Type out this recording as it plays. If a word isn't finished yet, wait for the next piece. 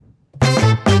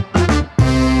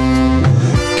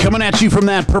Coming at you from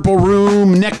that purple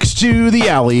room next to the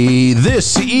alley,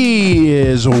 this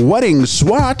is Wedding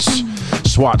SWAT.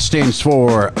 SWAT stands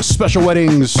for Special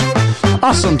Weddings,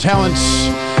 Awesome Talents.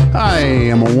 I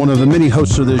am one of the many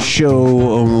hosts of this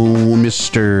show,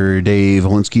 Mr. Dave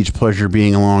Olinsky. It's a pleasure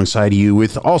being alongside you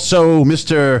with also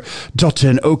Mr.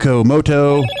 Dalton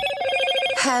Okamoto.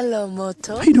 Hello,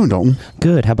 Moto. How you doing, Dalton?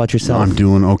 Good. How about yourself? I'm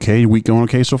doing okay. Week going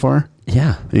okay so far?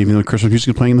 Yeah. Even though the Christmas music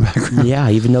is playing in the background? Yeah,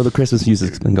 even though the Christmas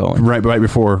music's been going. Right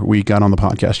before we got on the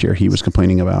podcast here, he was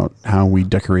complaining about how we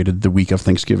decorated the week of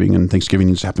Thanksgiving, and Thanksgiving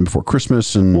needs to happen before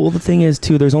Christmas. And Well, the thing is,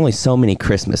 too, there's only so many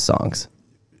Christmas songs.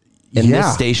 And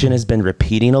this station has been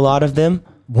repeating a lot of them.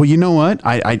 Well, you know what?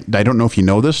 I don't know if you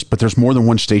know this, but there's more than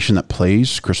one station that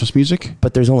plays Christmas music.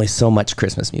 But there's only so much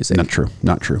Christmas music. Not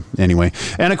true. Anyway,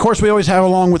 and of course, we always have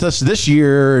along with us this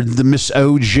year the Miss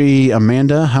OG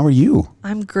Amanda. How are you?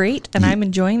 I'm great, and I'm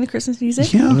enjoying the Christmas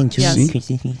music. Yeah.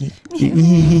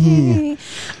 Yes.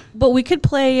 But we could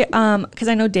play, because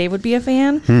I know Dave would be a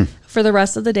fan. For the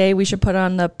rest of the day, we should put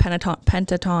on the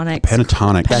Pentatonics.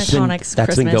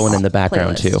 That's been going in the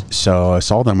background, playlist. too. So I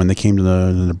saw them when they came to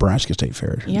the Nebraska State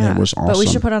Fair. Yeah, that was awesome. But we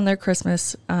should put on their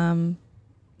Christmas station.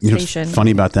 What's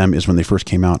funny about them is when they first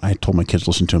came out, I told my kids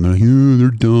listen to them. They're like, yeah, they're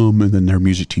dumb. And then their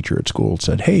music teacher at school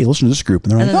said, hey, listen to this group.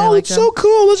 And they're like, oh, it's so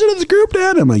cool. Listen to this group,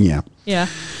 Dad. I'm like, yeah. Yeah.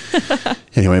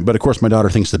 Anyway, but of course, my daughter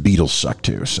thinks the Beatles suck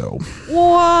too. So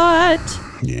What?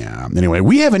 yeah. Anyway,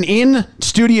 we have an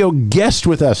in-studio guest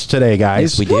with us today,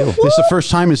 guys. Yes, we do. This is the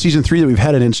first time in season 3 that we've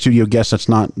had an in-studio guest that's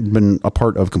not been a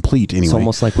part of Complete. Anyway, It's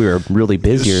almost like we were really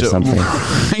busy or something.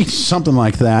 Right, something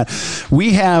like that.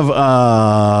 We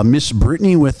have Miss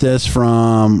Brittany with us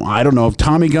from, I don't know,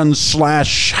 Tommy Guns /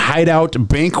 Hideout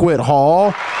Banquet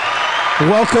Hall.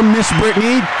 Welcome, Miss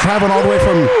Brittany, traveling all the way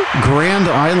from Grand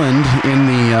Island in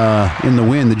the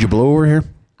wind. Did you blow over here?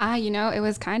 It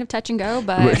was kind of touch and go,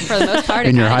 but for the most part,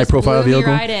 In your high-profile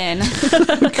vehicle? right in.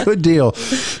 Good deal.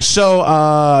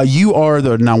 So you are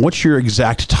now. What's your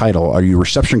exact title? Are you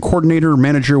reception coordinator,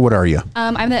 manager? What are you?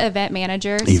 I'm the event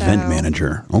manager. Event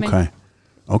manager.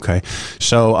 Okay.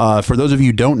 So for those of you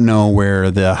who don't know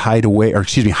where the hideaway, or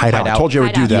excuse me, hideout. I told you I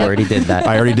would do that. You already did that.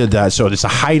 I already did that. So it's a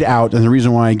hideout. And the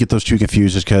reason why I get those two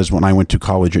confused is because when I went to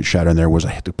college at Shadow, there was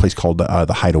a place called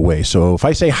the Hideaway. So if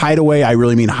I say hideaway, I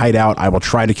really mean hideout. I will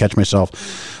try to catch myself.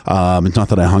 It's not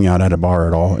that I hung out at a bar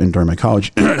at all during my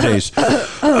college days.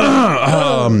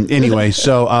 Anyway,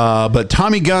 but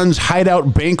Tommy Guns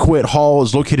Hideout Banquet Hall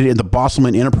is located in the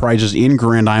Bosselman Enterprises in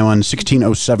Grand Island,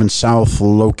 1607 South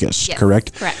Locust, Yes,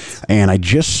 correct? Correct. And I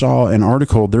just saw an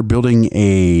article. They're building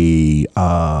a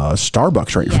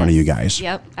Starbucks right in front of you guys.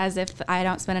 Yep. As if I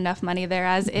don't spend enough money there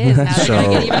as is. Now they're going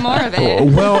to get even more of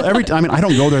it. Well, I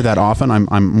don't go there that often.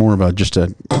 I'm more of just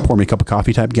a pour me a cup of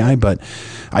coffee type guy, but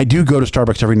I do go to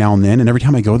Starbucks every now and then. And every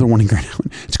time I go, the one in Grand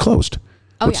Island, it's closed.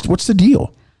 What's the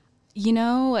deal?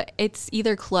 It's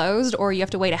either closed or you have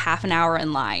to wait a half an hour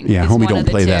in line. Yeah, homie, don't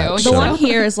play that. The one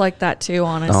here is like that too,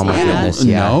 honestly. Oh my goodness,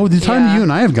 yeah. No, the time you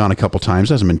and I have gone a couple times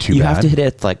hasn't been too bad. You have to hit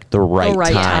it at like the right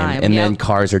time, and yep. then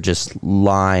cars are just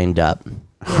lined up.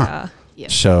 Yeah.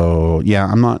 So, yeah,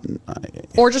 I'm not...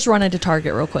 Or just run into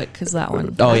Target real quick, because that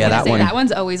one... Oh, yeah, that one. That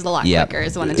one's always a lot quicker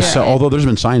is when it's So, although there's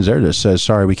been signs there that says,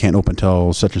 sorry, we can't open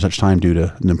until such and such time due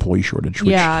to an employee shortage.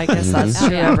 Which I guess that's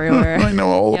true everywhere. I know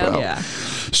all about. Yeah.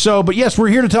 So, but yes, we're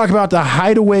here to talk about the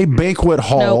Hideaway Banquet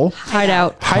Hall. Nope.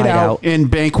 Hideout in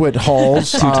banquet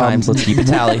halls. 2 times. Let's keep a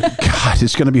tally. God,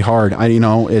 it's going to be hard.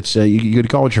 It's you go to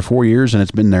college for 4 years and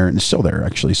it's been there and it's still there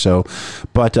actually. So,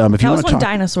 but if you want to talk, that was when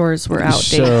dinosaurs were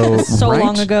outdated. So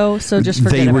long ago. So just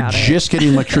forget about it. They were just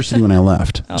getting electricity when I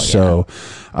left. So,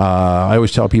 I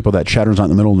always tell people that Chatter's not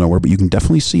in the middle of nowhere, but you can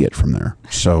definitely see it from there.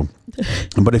 So.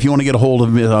 But if you want to get a hold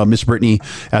of Miss Brittany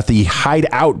at the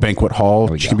Hideout Banquet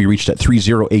Hall, she can be reached at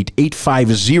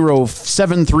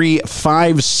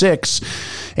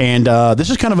 308-850-7356. And this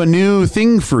is kind of a new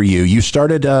thing for you. You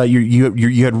started,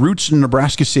 you had roots in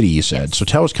Nebraska City, you said. Yes. So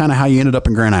tell us kind of how you ended up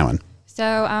in Grand Island.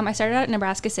 So I started out in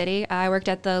Nebraska City. I worked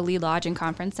at the Lead Lodge and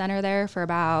Conference Center there for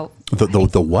about...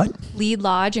 The what? Lead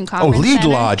Lodge and Conference Center. Oh,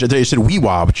 Lead Lodge. They said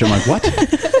Weewa, but I'm like, what?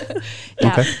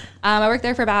 Yeah. Okay. I worked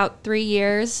there for about 3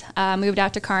 years. Moved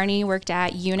out to Kearney, worked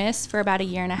at Eunice for about a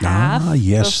year and a half. Ah,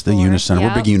 yes, the Eunice Center.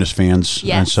 We're big Eunice fans.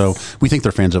 Yes. And so we think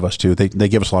they're fans of us too. They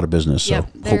give us a lot of business. Yep, so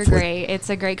they're hopefully. great. It's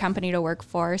a great company to work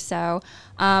for. So,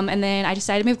 and then I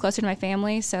decided to move closer to my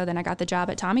family. So then I got the job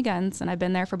at Tommy Guns, and I've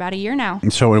been there for about a year now.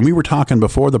 And so when we were talking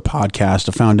before the podcast,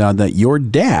 I found out that your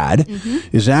dad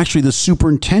is actually the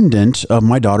superintendent of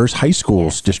my daughter's high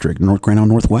school's district, North Grand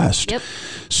Island Northwest. Yep.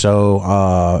 So,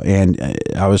 and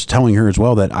I was telling her as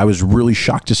well that I was really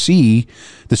shocked to see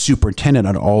the superintendent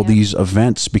at all these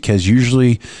events, because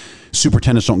usually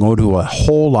superintendents don't go to a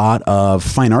whole lot of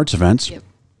fine arts events. Yep.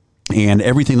 And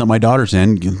everything that my daughter's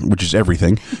in, which is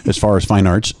everything as far as fine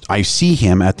arts, I see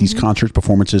him at these concerts,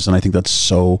 performances, and I think that's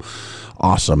so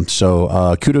awesome.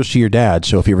 So kudos to your dad.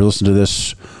 So if you ever listen to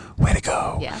this, way to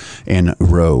go. Yeah. And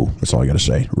row. That's all I got to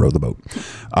say. Row the boat.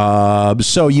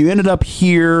 So you ended up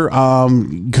here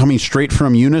coming straight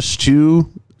from Eunice to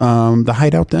the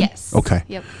Hideout then? Yes. Okay.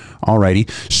 Yep. Alrighty.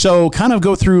 So kind of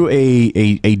go through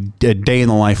a day in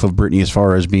the life of Brittany as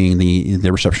far as being the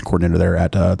reception coordinator there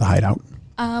at the Hideout.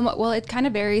 Well, it kind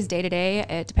of varies day to day.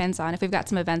 It depends on if we've got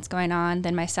some events going on,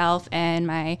 then myself and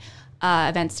my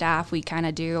event staff, we kind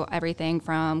of do everything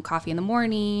from coffee in the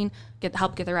morning,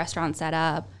 help get the restaurant set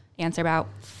up, answer about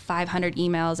 500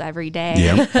 emails every day.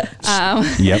 Yep.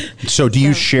 Yep. So do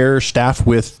you share staff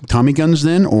with Tommy Guns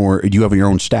then, or do you have your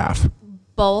own staff?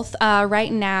 Both.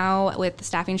 Right now, with the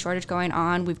staffing shortage going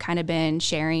on, we've kind of been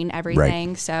sharing everything.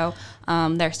 Right. So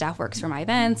their staff works for my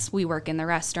events. We work in the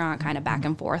restaurant, kind of back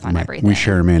and forth on everything. We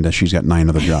share Amanda. She's got 9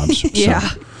 other jobs. Yeah.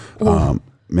 So,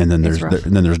 and then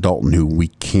there's Dalton, who we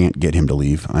can't get him to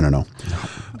leave. I don't know.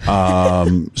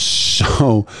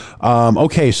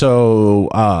 Okay. So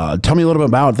tell me a little bit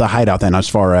about the Hideout then, as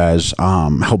far as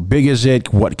how big is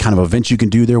it? What kind of events you can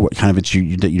do there? What kind of events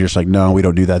you're just like, no, we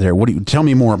don't do that there. Tell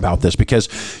me more about this, because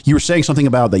you were saying something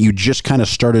about that you just kind of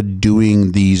started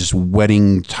doing these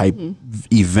wedding type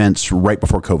events right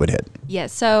before COVID hit.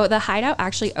 Yes. So the Hideout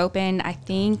actually opened, I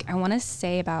want to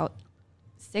say about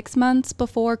 6 months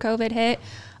before COVID hit.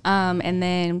 And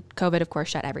then COVID, of course,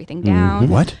 shut everything down.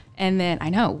 What? And then, I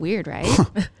know, weird, right?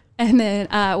 And then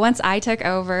once I took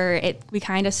over, we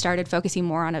kind of started focusing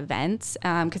more on events,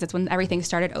 because it's when everything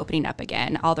started opening up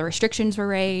again. All the restrictions were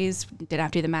raised, didn't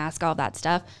have to do the mask, all that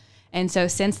stuff. And so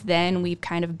since then, we've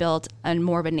kind of built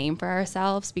more of a name for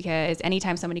ourselves, because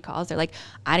anytime somebody calls, they're like,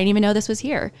 I didn't even know this was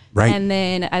here. Right. And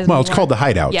then it's called the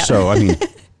Hideout. Yep. So, I mean.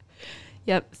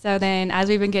 Yep. So then as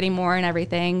we've been getting more and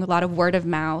everything, a lot of word of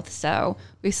mouth. So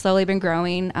we've slowly been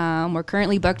growing. We're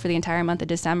currently booked for the entire month of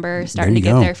December, starting to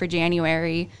get there for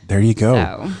January. There you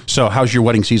go. So how's your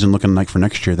wedding season looking like for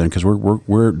next year then? Because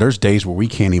we're there's days where we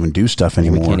can't even do stuff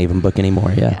anymore. We can't even book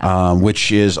anymore. Yeah.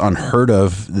 Which is unheard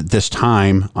of this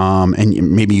time.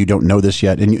 And maybe you don't know this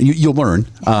yet, and you'll learn.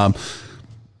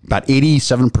 About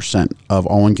 87% of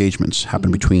all engagements happen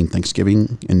between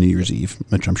Thanksgiving and New Year's Eve,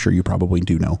 which I'm sure you probably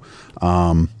do know.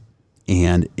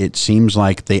 And it seems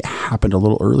like they happened a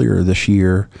little earlier this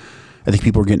year. I think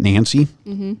people are getting antsy,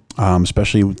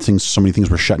 especially with so many things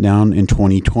were shut down in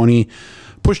 2020.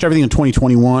 Pushed everything in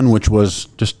 2021, which was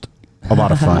just a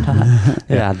lot of fun.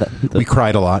 We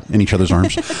cried a lot in each other's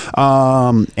arms.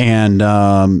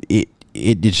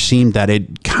 It just seemed that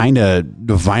it kind of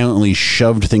violently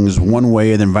shoved things one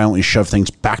way and then violently shoved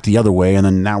things back the other way. And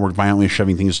then now we're violently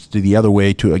shoving things to the other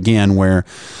way to again, where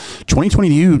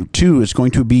 2022 is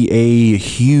going to be a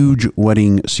huge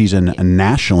wedding season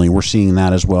nationally. We're seeing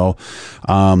that as well.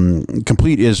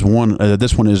 Complete is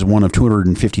this one is one of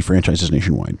 250 franchises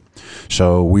nationwide.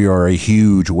 So we are a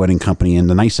huge wedding company. And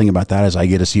the nice thing about that is I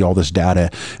get to see all this data,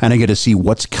 and I get to see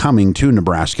what's coming to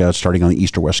Nebraska, starting on the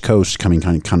east or west coast, coming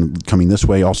this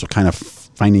way. Also kind of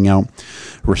finding out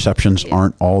receptions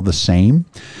aren't all the same.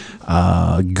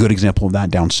 Good example of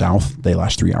that down south. They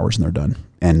last 3 hours and they're done.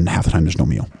 And half the time there's no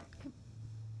meal.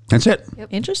 That's it. Yep.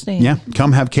 Interesting. Yeah.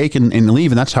 Come have cake and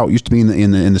leave. And that's how it used to be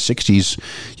in the 60s.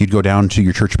 You'd go down to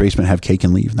your church basement, have cake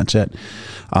and leave. And that's it.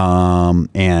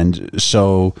 And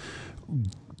so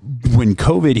when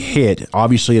COVID hit,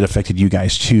 obviously it affected you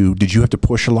guys too. Did you have to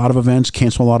push a lot of events,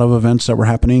 cancel a lot of events that were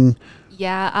happening?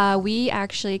 Yeah, we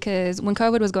actually, because when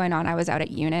COVID was going on, I was out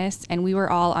at Eunice, and we were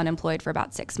all unemployed for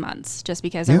about 6 months, just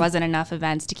because there wasn't enough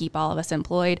events to keep all of us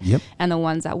employed. Yep. And the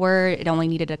ones that were, it only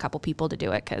needed a couple people to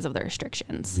do it because of the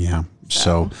restrictions. Yeah.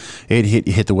 So it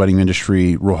hit the wedding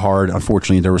industry real hard.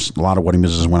 Unfortunately, there was a lot of wedding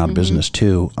businesses went out of business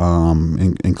too,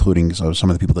 including some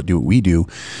of the people that do what we do.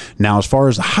 Now, as far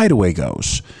as the Hideaway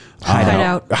goes,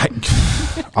 Hideout.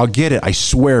 I'll get it. I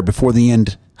swear before the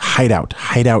end. Hideout.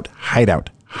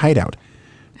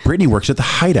 Brittany works at the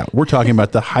Hideout. We're talking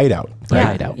about the Hideout. Right?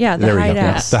 Hideout. Yeah, the There we go. Hideout.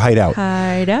 Yes. The Hideout.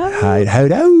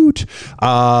 Hideout.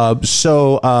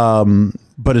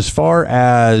 But as far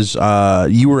as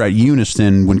you were at Eunice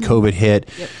then when COVID hit,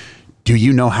 do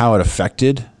you know how it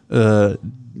affected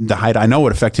the height, I know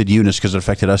it affected Eunice because it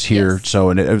affected us here. Yes. So,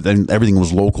 and everything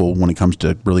was local when it comes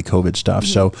to really COVID stuff.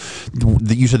 So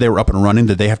you said they were up and running.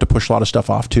 Did they have to push a lot of stuff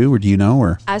off too, or do you know?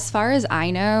 Or As far as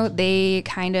I know, they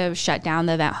kind of shut down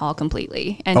the event hall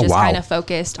completely and just wow. kind of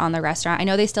focused on the restaurant. I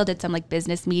know they still did some like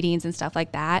business meetings and stuff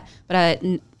like that, but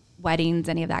weddings,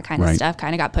 any of that kind of Right. stuff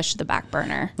kind of got pushed to the back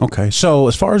burner. Okay, so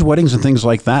as far as weddings and things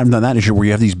like that, and that issue where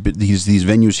you have these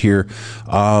venues here,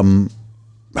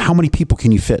 how many people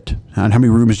can you fit, and how many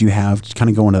rooms do you have? Just kind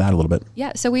of go into that a little bit.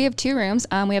 Yeah, so we have 2 rooms.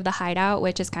 We have the Hideout,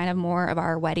 which is kind of more of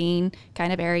our wedding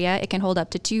kind of area. It can hold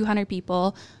up to 200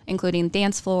 people, including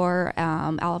dance floor,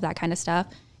 all of that kind of stuff.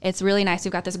 It's really nice.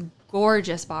 We've got this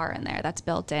gorgeous bar in there that's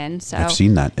built in. So I've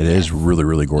seen that. It is really,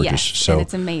 really gorgeous. Yes, So and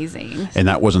it's amazing. and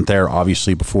that wasn't there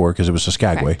obviously before because it was a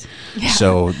Skagway. Correct. Yeah.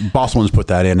 So Bosselman's put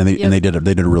that in, and they did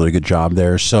a really good job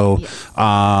there. So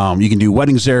you can do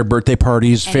weddings there, birthday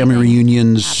parties, family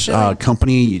reunions, Absolutely.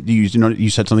 company. You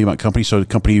said something about company, so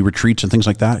company retreats and things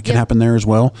like that can happen there as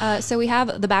well. So we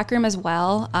have the back room as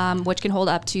well, which can hold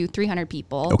up to 300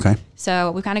 people. Okay.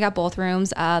 So we've kind of got both rooms.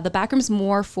 The back room's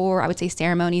more for, I would say,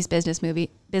 ceremonies, business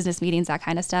meetings, that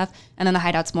kind of stuff. And then the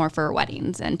Hideout's more for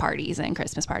weddings and parties and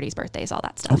Christmas parties, birthdays, all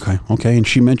that stuff. Okay. And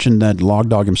she mentioned that Log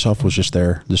Dog himself was just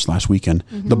there this last weekend,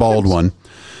 the bald one,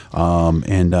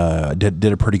 and did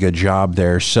a pretty good job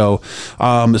there. So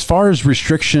as far as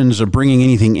restrictions of bringing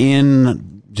anything in,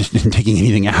 just taking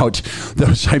anything out,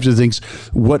 those types of things,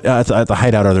 what at the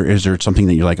Hideout, is there something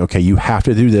that you're like, okay, you have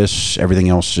to do this, everything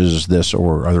else is this,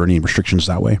 or are there any restrictions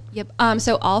that way? Yep.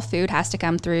 So all food has to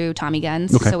come through Tommy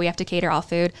Guns. Okay. So we have to cater all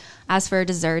food. As for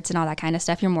desserts and all that kind of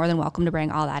stuff, you're more than welcome to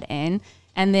bring all that in.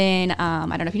 And then I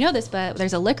don't know if you know this, but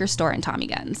there's a liquor store in Tommy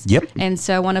Guns. Yep. And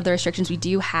so one of the restrictions we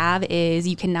do have is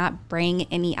you cannot bring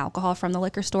any alcohol from the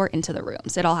liquor store into the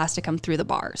rooms. It all has to come through the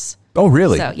bars. Oh,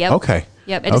 really? So, yep. Okay.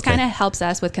 Yep. It just kind of helps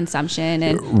us with consumption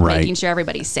and Right. making sure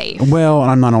everybody's safe. Well,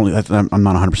 I'm not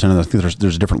 100% of that.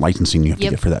 There's different licensing you have to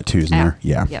get for that too, isn't there?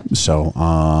 Yeah. Yep. So,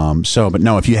 but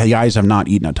no, if you guys have not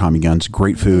eaten at Tommy Guns,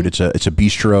 great food. It's a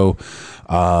bistro.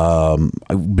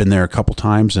 I've been there a couple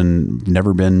times and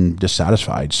never been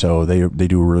dissatisfied. So they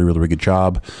do a really, really good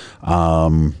job.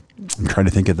 I'm trying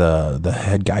to think of the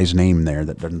head guy's name there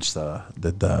that runs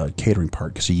the catering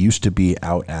part, because he used to be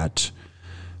out at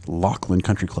Laughlin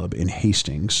Country Club in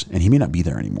Hastings, and he may not be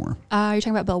there anymore. You're talking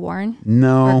about Bill Warren?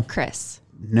 No. Or Chris?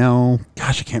 No.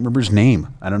 Gosh, I can't remember his name.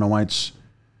 I don't know why it's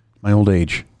my old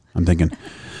age, I'm thinking.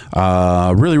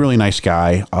 Really, really nice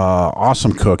guy.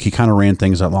 Awesome cook. He kind of ran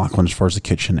things at Laughlin as far as the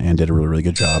kitchen and did a really, really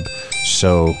good job.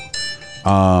 So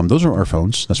those are our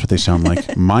phones. That's what they sound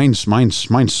like. Mine's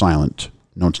silent.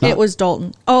 No, it's not. It was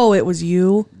Dalton. Oh, it was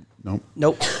you.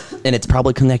 Nope. And it's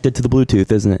probably connected to the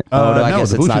Bluetooth, isn't it? No, I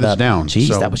guess the it's Bluetooth not is up. down. Jeez,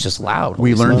 So that was just loud.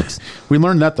 We Holy learned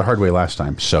smokes. that the hard way last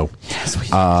time. So, Yes, we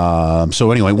did.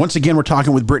 so anyway, once again, we're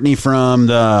talking with Brittany from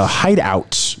the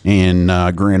Hideout in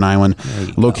Grand Island,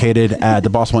 located at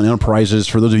the Bosselman Enterprises.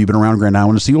 For those of you who've been around Grand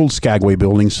Island, it's the old Skagway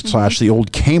building / the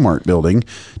old Kmart building.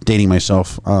 Dating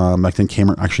myself, back then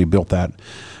Kmart actually built that.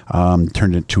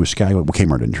 Turned it into a Skagway. Well,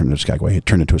 Kmart didn't turn it into a Skagway. It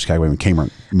turned into a Skagway when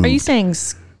Kmart moved. Are you saying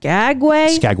Skagway?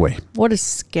 Skagway? What is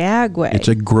Skagway? It's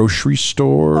a grocery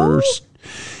store.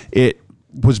 It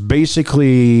was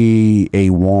basically a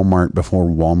Walmart before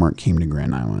Walmart came to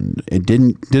Grand Island. It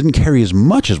didn't carry as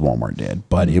much as Walmart did,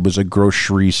 but it was a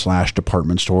grocery /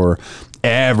 department store.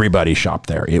 Everybody shopped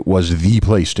there. It was the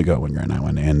place to go in Grand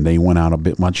Island, and they went out a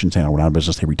bit much and went out of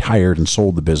business. They retired and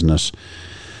sold the business,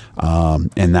 and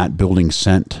that building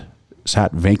sat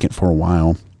vacant for a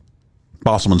while.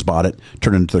 Bosselman's bought it,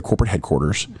 turned it into their corporate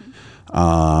headquarters.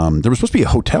 There was supposed to be a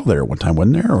hotel there at one time,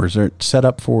 wasn't there? Or is it set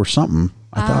up for something?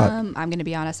 I thought. I'm going to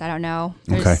be honest. I don't know.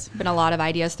 There's been a lot of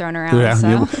ideas thrown around. Yeah, So.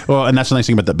 yeah. Well, and that's the nice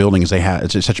thing about that building is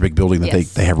it's such a big building that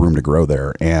Yes. they have room to grow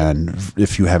there. And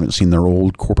if you haven't seen their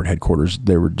old corporate headquarters,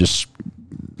 they were just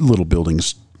little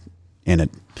buildings in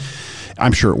it.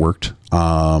 I'm sure it worked.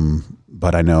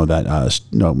 But I know that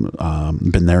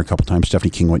been there a couple times.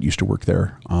 Stephanie Kingwit used to work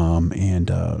there,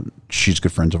 and she's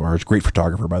good friends of ours. Great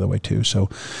photographer, by the way, too. So,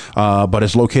 but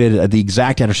it's located at the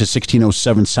exact address is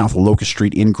 1607 South Locust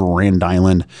Street in Grand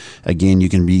Island. Again, you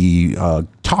can be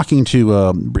talking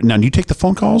to. Now, do you take the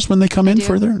phone calls when they come in do.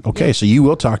 further? Okay, so you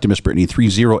will talk to Miss Brittany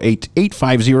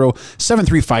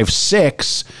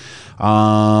 308-850-7356.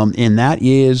 And that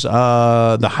is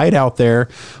the Hideout there.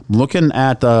 Looking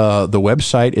at the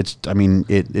website,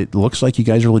 it looks like you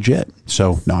guys are legit.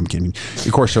 So, no, I'm kidding.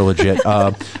 Of course they're legit.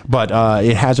 But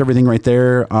it has everything right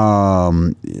there.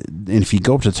 And if you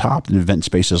go up to the top, the event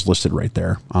space is listed right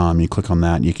there. You click on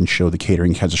that, you can show the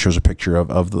catering. It shows a picture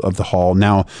of the hall.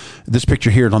 Now, this picture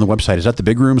here is on the website. Is that the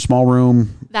big room, small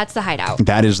room? That's the Hideout.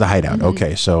 That is the Hideout. Mm-hmm.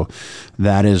 Okay, so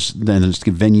that is then it's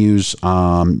venues.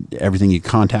 Everything, you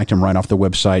contact them right off the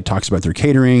website. Talks about their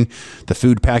catering, the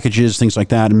food packages, things like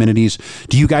that, amenities.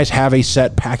 Do you guys have a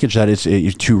set package that is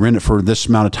to rent it for this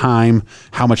amount of time?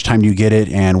 How much time do you get it,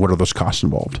 and what are those costs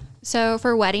involved? So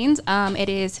for weddings, it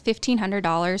is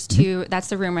 $1,500 to that's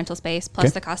the room rental space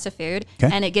plus the cost of food,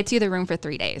 and it gets you the room for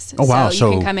 3 days. Oh wow! So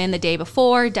you can come in the day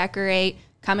before, decorate,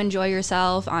 come enjoy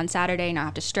yourself on Saturday, not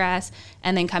have to stress,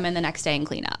 and then come in the next day and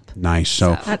clean up. Nice.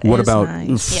 So what about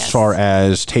as far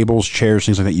as tables, chairs,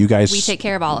 things like that? You guys, we take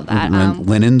care of all of that.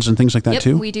 Linens and things like that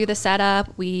too? We do the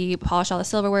setup. We polish all the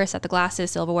silverware, set the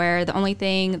glasses, silverware. The only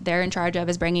thing they're in charge of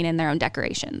is bringing in their own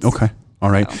decorations. Okay. All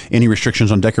right. So. Any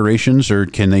restrictions on decorations, or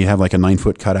can they have like a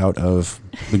 9-foot cutout of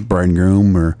the bride and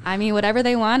groom? Or I mean, whatever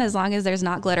they want, as long as there's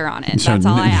not glitter on it. So that's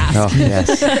all I ask. Oh,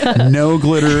 yes. No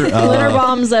glitter. Glitter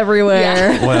bombs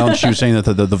everywhere. Yeah. Well, she was saying that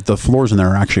the floors in there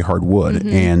are actually hardwood,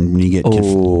 and when you get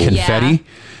confetti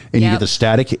and you get the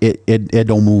static, it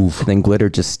don't move. And then glitter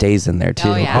just stays in there too.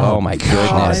 Oh my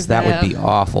goodness, that would be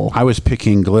awful. I was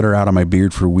picking glitter out of my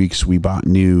beard for weeks. We bought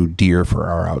new deer for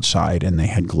our outside, and they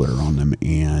had glitter on them,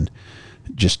 and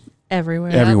just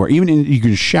everywhere. Even you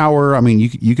could shower. I mean,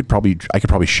 I could probably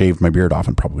shave my beard off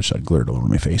and probably set glitter all over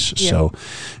my face. Yeah. So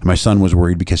my son was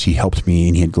worried because he helped me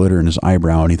and he had glitter in his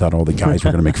eyebrow, and he thought all the guys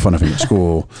were going to make fun of him at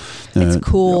school. It's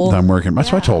cool. I'm working.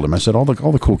 That's what I told him. I said all the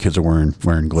cool kids are wearing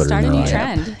glitter. Start in a their new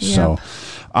trend. Yeah.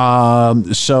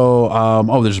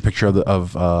 So there's a picture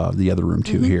of the other room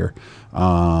too here.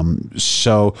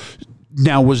 So.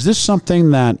 Now, was this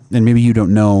something that, and maybe you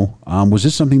don't know, was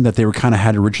this something that they were kind of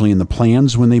had originally in the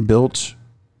plans when they built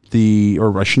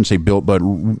or I shouldn't say built, but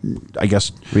I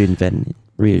guess reinvented.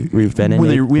 When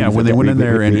they went in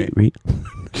there and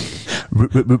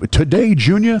today,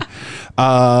 Junior.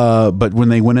 But when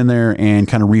they went in there and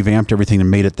kind of revamped everything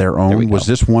and made it their own, was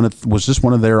this one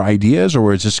of their ideas,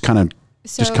 or is this kind of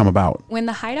just come about? When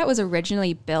the Hideout was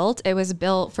originally built, it was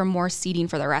built for more seating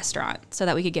for the restaurant so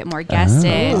that we could get more guests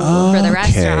in for the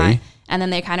restaurant. And then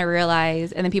they kind of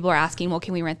realized, and then people are asking, well,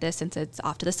 can we rent this since it's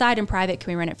off to the side in private? Can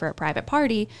we rent it for a private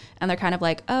party? And they're kind of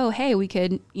like, oh, hey, we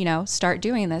could, start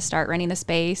doing this, start renting the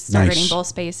space, start renting both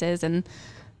spaces. And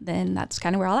then that's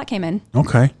kind of where all that came in.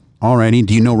 Okay. All righty.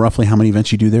 Do you know roughly how many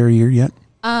events you do there a year yet?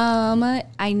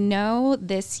 I know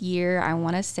this year, I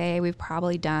want to say we've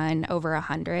probably done over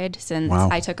 100 since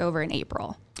I took over in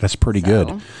April. That's pretty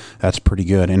good. That's pretty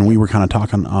good. And we were kind of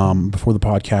talking before the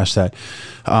podcast that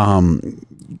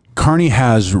Kearney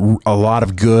has a lot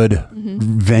of good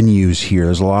venues here.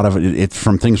 There's a lot of it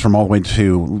from things from all the way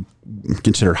to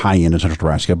considered high end in Central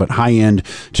Nebraska, but high end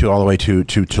to all the way to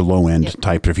low end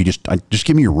type. If you just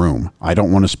give me your room, I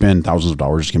don't want to spend thousands of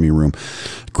dollars. Just give me your room.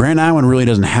 Grand Island really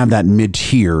doesn't have that mid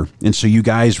tier, and so you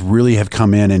guys really have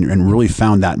come in and really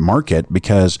found that market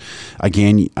because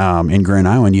again, in Grand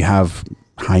Island you have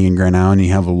high-end Grand Island, and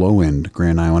you have a low-end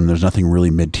Grand Island. There's nothing really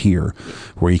mid-tier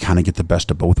where you kind of get the best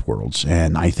of both worlds.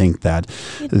 And I think that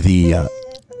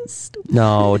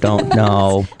No, don't.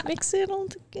 No. Mix it all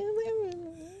together.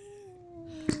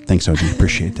 Thanks, OG.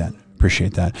 Appreciate that.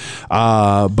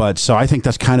 But so I think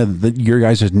that's kind of your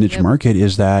guys' niche market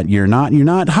is that you're not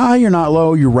high, you're not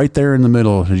low, you're right there in the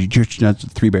middle. That's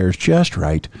Three Bears, just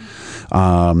right.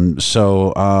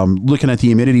 So looking at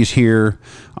the amenities here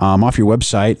off your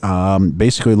website,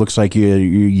 basically it looks like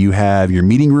you have your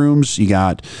meeting rooms, you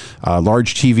got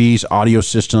large TVs, audio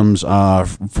systems,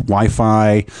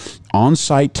 Wi-Fi,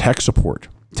 on-site tech support.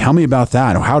 Tell me about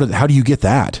that. How do you get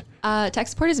that? Tech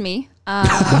support is me. Okay.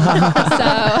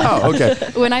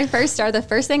 When I first started, the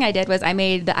first thing I did was I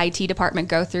made the IT department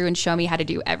go through and show me how to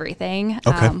do everything.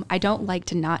 Okay. I don't like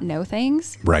to not know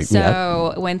things. Right.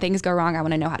 So when things go wrong, I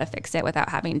want to know how to fix it without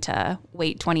having to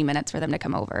wait 20 minutes for them to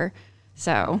come over.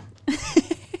 So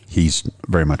he's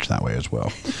very much that way as well.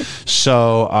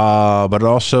 So, but it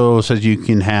also says you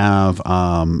can have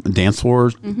dance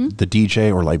floors, the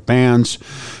DJ or live bands.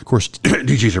 Of course,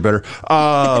 DJs are better.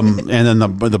 And then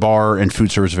the bar and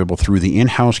food service available through the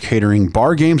in-house catering.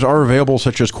 Bar games are available,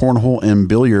 such as cornhole and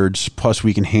billiards. Plus,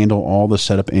 we can handle all the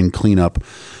setup and cleanup.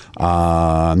 You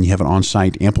have an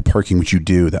on-site ample parking, which you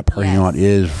do. That parking lot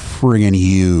is friggin'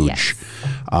 huge. Yes.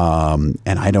 And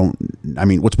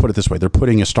let's put it this way. They're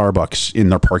putting a Starbucks in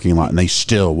their parking parking lot, and they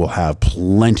still will have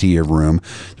plenty of room.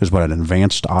 There's an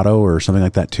advanced auto or something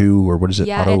like that too, or what is it?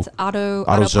 Yeah, it's auto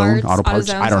zone, parts. auto parts.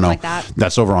 Zone, I don't know. like that.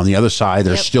 That's over on the other side.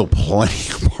 There's still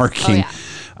plenty of parking. Oh, yeah.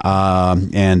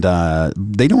 And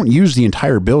they don't use the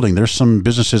entire building. There's some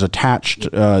businesses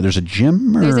attached. There's a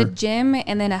gym. There's a gym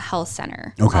and then a health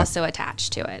center also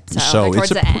attached to it. So like towards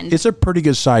the end. It's a pretty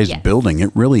good sized building. It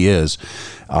really is.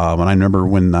 And I remember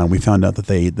when we found out that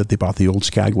they bought the old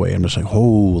Skagway, I'm just like,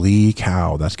 holy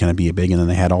cow, that's going to be a big. And then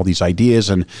they had all these ideas,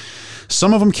 and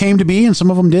some of them came to be, and some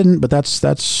of them didn't. But that's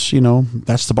the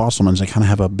Bosselmans. They kind of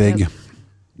have a big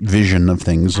vision of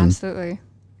things. Absolutely. And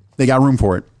they got room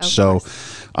for it. So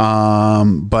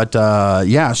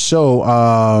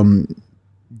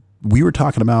we were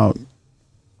talking about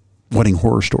wedding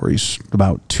horror stories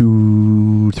about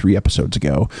 2-3 episodes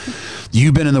ago.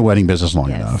 You've been in the wedding business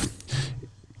long enough.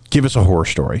 Give us a horror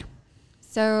story.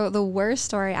 So the worst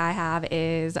story I have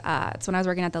is it's when I was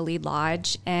working at the Lead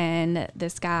Lodge, and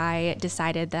this guy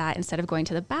decided that instead of going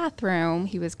to the bathroom,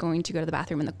 he was going to go to the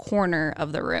bathroom in the corner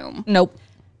of the room. Nope.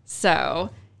 So,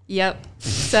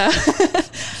 So I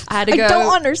had to go. I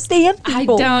don't understand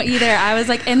people. I don't either. I was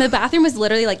like, and the bathroom was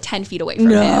literally like 10 feet away from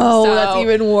him. No, So that's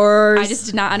even worse. I just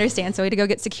did not understand. So we had to go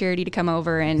get security to come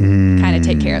over and kind of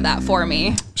take care of that for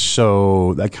me.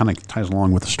 So that kind of ties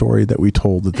along with the story that we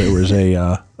told, that there was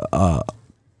a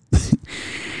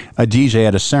DJ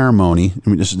at a ceremony. I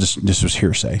mean, this was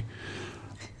hearsay.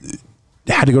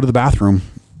 Had to go to the bathroom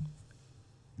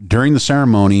during the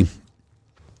ceremony.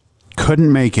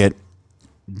 Couldn't make it.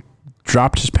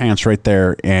 Dropped his pants right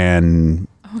there and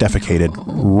defecated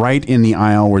right in the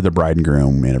aisle where the bride and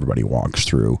groom and everybody walks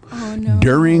through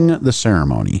during the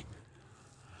ceremony.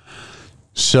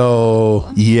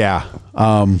 So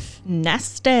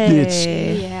nasty.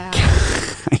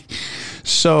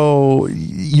 So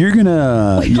you're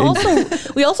gonna.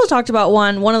 We also talked about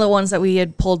one of the ones that we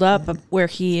had pulled up where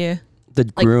he. The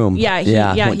groom.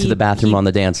 Went to the bathroom on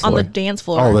the dance floor. On the dance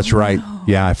floor. Oh, that's right.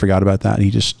 Yeah, I forgot about that.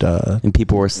 He just and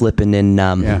people were slipping in.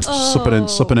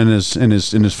 Slipping in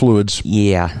his fluids.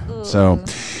 Yeah. So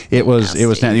it was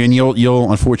nasty. And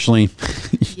you'll unfortunately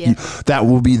that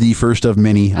will be the first of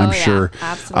many, I'm sure.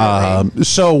 Absolutely.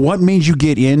 So what made you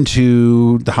get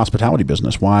into the hospitality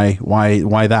business? Why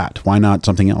that? Why not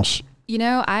something else? You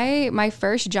know, my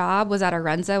first job was at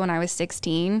Arenza when I was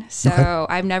 16. So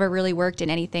I've never really worked in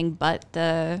anything but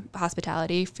the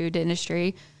hospitality food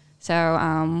industry. So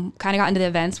kind of got into the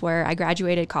events where I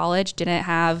graduated college, didn't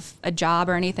have a job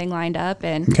or anything lined up.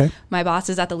 And my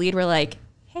bosses at the Lead were like,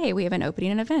 hey, we have an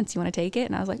opening in events. You want to take it?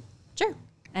 And I was like, sure.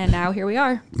 And now here we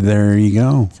are. There you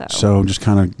go. So just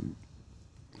kind of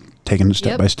taking it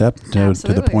step by step to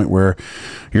the point where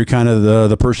you're kind of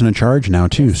the person in charge now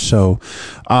too. So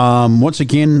once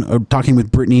again, talking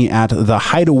with Brittany at the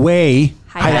Hideaway.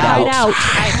 Hideout.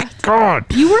 God,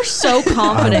 you were so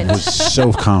confident. I was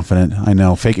so confident. I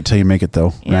know. Fake it till you make it,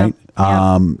 though, right?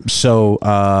 But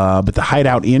the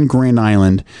Hideout in Grand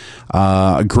Island,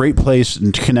 a great place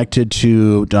connected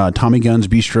to Tommy Gunn's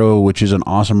Bistro, which is an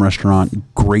awesome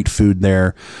restaurant. Great food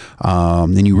there.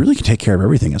 And you really can take care of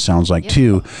everything, it sounds like,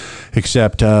 too.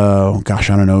 Except, I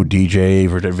don't know, DJ,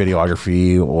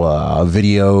 videography,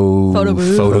 video,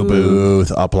 photo booth,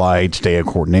 uplights, day of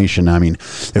coordination. I mean,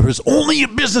 there was only a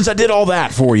business that did all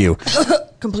that for you.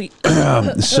 Complete.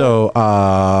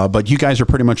 But you guys are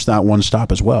pretty much that one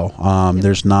stop as well.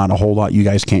 There's not a whole lot you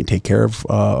guys can't take care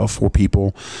of for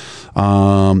people.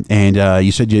 And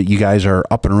you said you guys are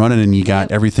up and running, and you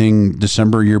got everything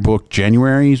December, your book,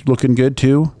 January looking good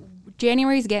too.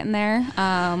 January's getting there.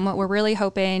 We're really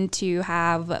hoping to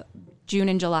have June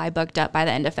and July booked up by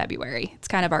the end of February. It's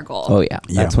kind of our goal. Oh yeah,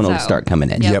 that's when it'll start coming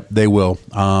in. Yep, they will.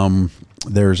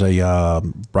 There's a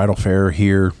bridal fair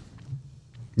here.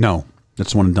 No,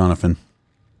 that's the one in Donovan.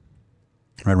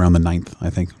 Right around the 9th, I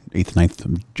think, 8th, 9th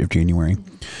of January.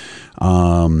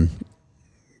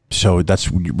 So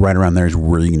that's right around there is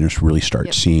where you can just really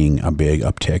start seeing a big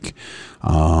uptick.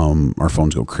 Our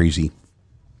phones go crazy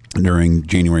during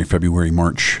January, February,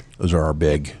 March. Those are our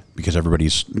big, because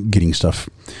everybody's getting stuff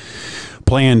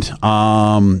planned.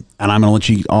 And I'm going to let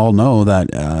you all know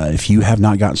that if you have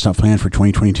not gotten stuff planned for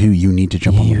 2022, you need to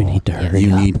jump on the ball. You need to hurry up.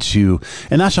 You need to,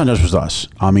 and that's not just with us.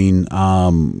 I mean,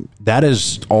 that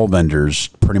is all vendors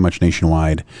pretty much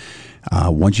nationwide.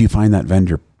 Once you find that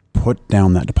vendor, put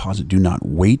down that deposit. Do not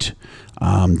wait.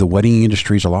 The wedding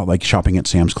industry is a lot like shopping at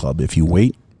Sam's Club. If you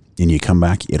wait and you come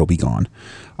back, it'll be gone.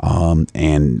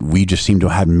 And we just seem to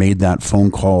have made that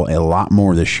phone call a lot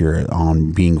more this year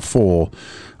on being full.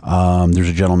 There's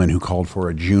a gentleman who called for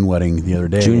a June wedding the other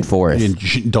day. June 4th.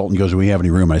 And Dalton goes, "Do we have any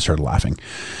room?" And I started laughing.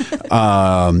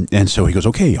 And so he goes,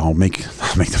 "Okay, I'll make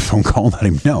the phone call and let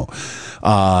him know."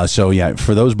 So yeah,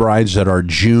 for those brides that are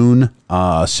June,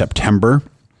 September,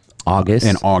 August,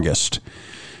 and August,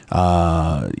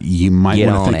 you might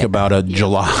want to think about a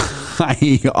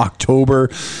July, October,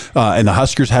 and the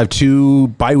Huskers have 2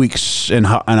 bye weeks in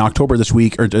October this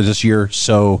week or this year.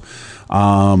 So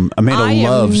Amanda I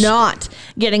loves. am not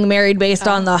getting married based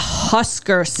on the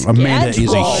Husker schedule. Amanda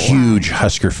is a huge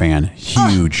Husker fan.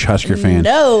 Huge Husker fan.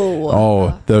 No.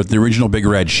 Oh, the original Big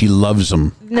Red. She loves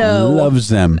them. No. Loves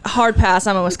them. Hard pass.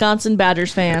 I'm a Wisconsin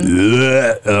Badgers fan.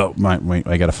 Oh, wait,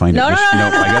 I gotta find it. No,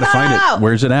 I gotta find it.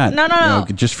 Where's it at? No.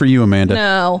 Just for you, Amanda.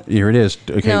 No. Here it is.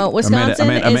 Okay. No, Wisconsin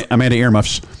Amanda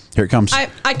earmuffs. Here it comes. I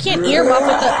can't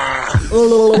earmuff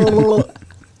with the.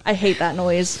 I hate that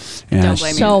noise. Yeah, Don't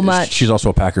blame me. So much. She's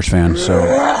also a Packers fan, so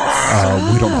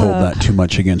we don't hold that too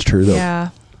much against her, though. Yeah.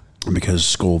 Because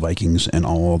Skull Vikings and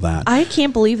all of that. I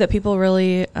can't believe that people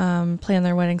really plan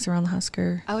their weddings around the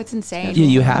Husker. Oh, it's insane.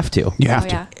 You have to. You have Oh,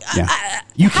 to. yeah.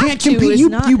 You have can't to compete. is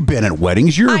not- You've been at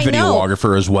weddings. You're a I know.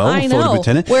 videographer as well. I Photo know.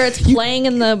 lieutenant. Where it's playing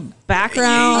in the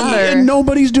background. And Or,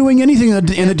 nobody's doing anything. And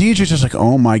the DJ's just like,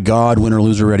 oh my God, winner,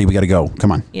 loser, ready. We got to go.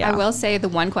 Come on. yeah. I will say the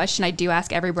one question I do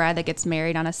ask every bride that gets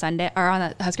married on a Sunday or on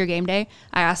a Husker game day,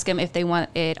 I ask them if they want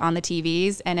it on the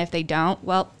TVs, and if they don't,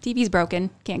 well, TV's broken,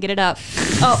 can't get it up.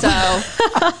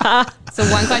 So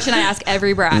one question I ask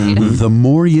every bride. The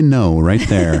more you know, right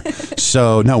there.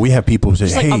 So no, we have people who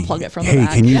say, like, "Hey, unplug it from the hey,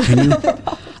 back." can you?"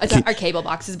 Our cable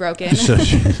box is broken. So,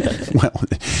 well,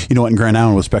 you know what? In Grand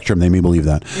Island with Spectrum, they may believe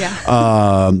that.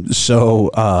 Yeah.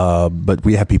 But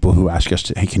we have people who ask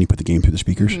us, "Hey, can you put the game through the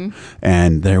speakers?"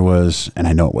 And there was, and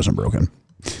I know it wasn't broken,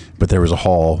 but there was a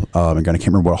hall. I can't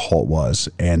remember what hall it was,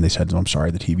 and they said, "I'm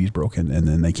sorry, the TV's broken." And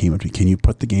then they came up to me, "Can you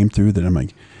put the game through?" Then I'm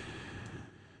like,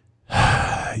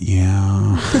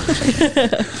 yeah.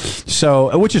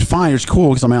 So, which is fine. It's cool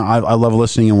because I love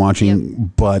listening and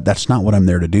watching, but that's not what I'm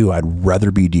there to do. I'd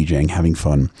rather be DJing, having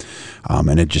fun,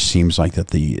 and it just seems like that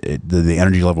the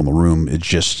energy level in the room is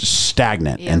just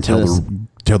stagnant until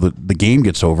the game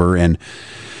gets over. And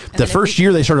the first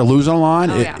year they started losing a lot.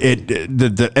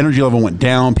 The energy level went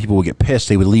down. People would get pissed.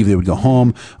 They would leave. They would go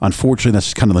home. Unfortunately,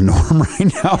 that's kind of the norm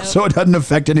right now. So it doesn't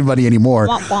affect anybody anymore.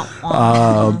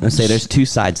 I say there's 2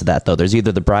 sides to that, though. There's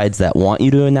either the brides that want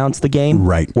you to announce the game,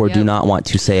 Right. or do not want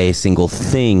to say a single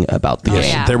thing about the game.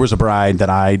 yeah. There was a bride that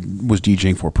I was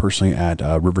DJing for personally at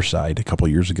Riverside a couple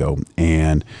of years ago,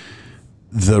 and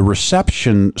the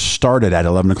reception started at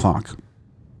 11 o'clock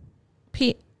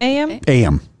A.M.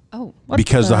 a.m. Oh.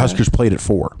 because the Huskers played at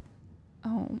 4.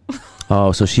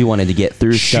 Oh, so she wanted to get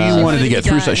through She stuff. wanted to get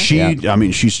through stuff. She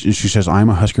says, "I'm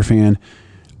a Husker fan.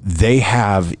 They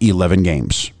have 11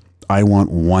 games. I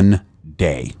want one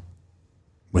day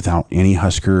without any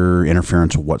Husker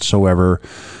interference whatsoever."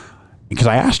 Because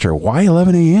I asked her, "Why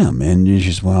 11 a.m.?" And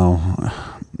she's, "Well,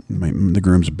 the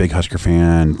groom's a big Husker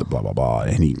fan, blah, blah, blah."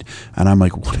 And I'm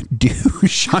like, "What a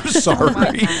douche. I'm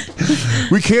sorry.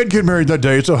 We can't get married that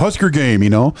day. It's a Husker game, you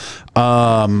know?"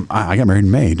 I got married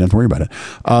in May. Don't worry about it.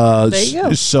 There you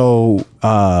go. So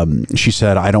she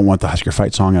said, "I don't want the Husker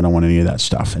fight song. I don't want any of that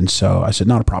stuff." And so I said,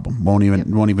 "Not a problem. Won't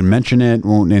even mention it.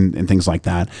 And things like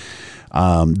that."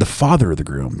 The father of the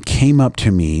groom came up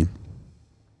to me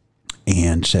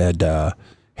and said,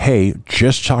 "Hey,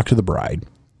 just talk to the bride.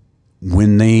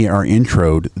 When they are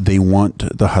introed, they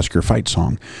want the Husker fight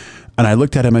song." And I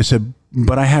looked at him. I said,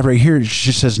 "But I have right here." It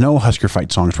just says no Husker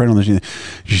fight songs right on the.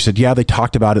 She said, "Yeah, they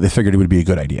talked about it. They figured it would be a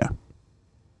good idea."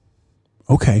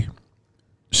 Okay.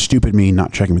 Stupid me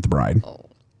not checking with the bride.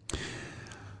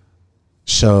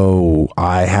 So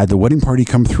I had the wedding party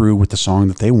come through with the song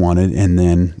that they wanted, and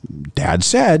then Dad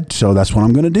said, "So that's what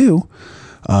I'm going to do."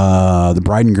 The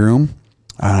bride and groom,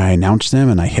 I announced them,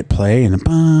 and I hit play, and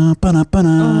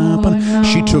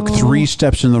she took 3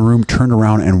 steps in the room, turned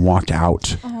around, and walked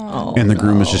out. And the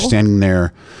groom was just standing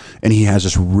there, and he has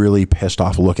this really pissed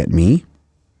off look at me.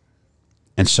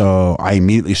 And so I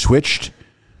immediately switched,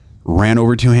 ran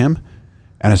over to him,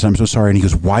 and I said, "I'm so sorry." And he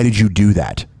goes, "Why did you do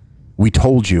that? We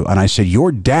told you." And I said,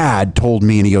 "Your dad told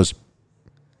me." And he goes,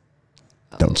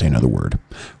 "Don't say another word."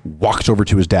 Walks over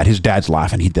to his dad. His dad's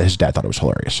laughing. His dad thought it was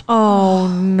hilarious. Oh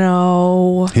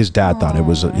no. His dad thought it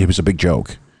was a big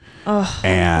joke. Poor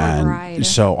And bride.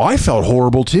 so I felt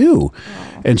horrible too.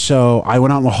 And so I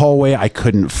went out in the hallway. I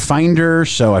couldn't find her,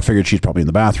 so I figured she's probably in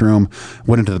the bathroom.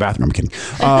 Went into the bathroom. I'm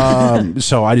kidding.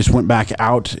 So I just went back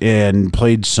out and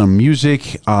played some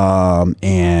music.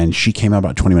 And she came out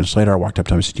about 20 minutes later. I walked up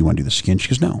to her and said, "Do you want to do the skin?" She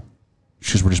goes, "No."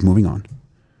 She goes, "We're just moving on."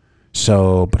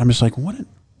 So, but I'm just like, what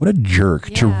What a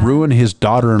jerk to ruin his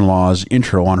daughter-in-law's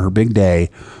intro on her big day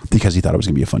because he thought it was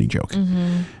going to be a funny joke.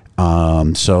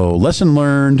 So lesson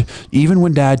learned, even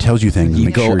when dad tells you things, You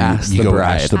make go sure ask you the go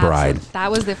bride. ask the bride. That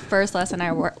was the first lesson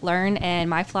I learned. And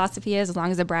my philosophy is, as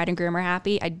long as the bride and groom are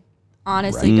happy, I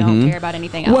honestly don't care about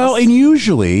anything else. Well, and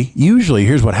usually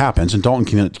here's what happens, and Dalton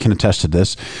can attest to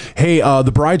this. Hey,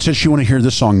 the bride says she want to hear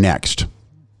this song next.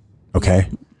 Okay.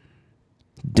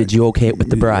 Did you okay it with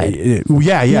the bride?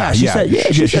 Yeah. She said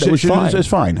it was fine. It's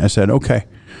fine. I said, okay.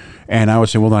 And I would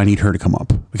say, well, then I need her to come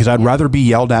up because I'd rather be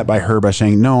yelled at by her by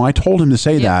saying, no, I told him to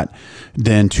say that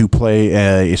than to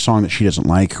play a song that she doesn't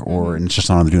like or and it's just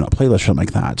not on the do not play list, something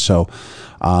like that. So,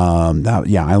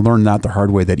 I learned that the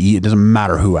hard way that it doesn't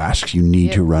matter who asks, you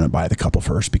need to run it by the couple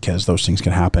first because those things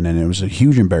can happen. And it was a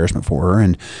huge embarrassment for her.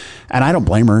 And I don't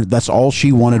blame her. That's all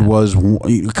she wanted was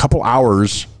a couple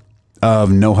hours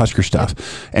of no Husker stuff.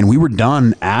 And we were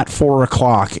done at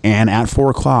 4:00, and at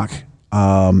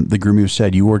 4:00, the groom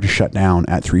said, you are to shut down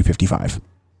at 3:55.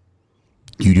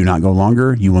 You do not go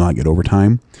longer. You will not get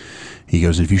overtime. He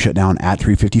goes, if you shut down at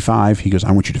 3:55, he goes,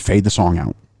 I want you to fade the song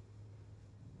out.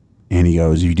 And he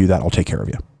goes, if you do that, I'll take care of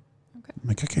you. Okay. I'm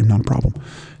like, okay, not a problem.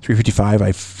 3:55,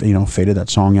 I faded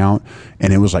that song out,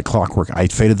 and it was like clockwork. I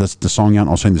faded the song out, and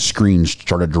all of a sudden the screens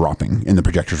started dropping, and the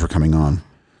projectors were coming on.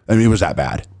 I mean, it was that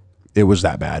bad. It was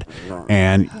that bad.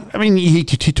 And, I mean, he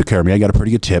took care of me. I got a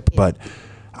pretty good tip, but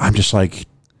I'm just like...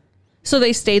 So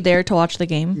they stayed there to watch the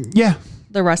game? Yeah.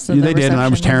 The rest of the they did, and I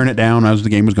was tearing it down as the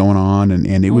game was going on,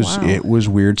 and it was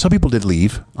weird. Some people did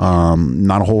leave,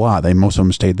 not a whole lot. Most of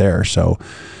them stayed there. So,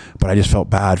 but I just felt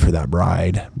bad for that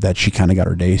bride that she kind of got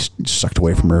her day sucked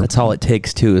away from her. That's all it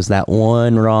takes too is that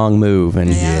one wrong move, and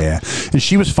and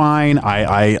she was fine.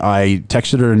 I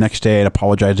texted her the next day and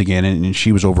apologized again, and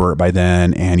she was over it by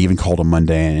then, and even called on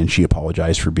Monday, and she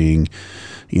apologized for being.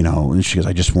 And she goes,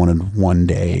 I just wanted one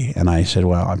day. And I said,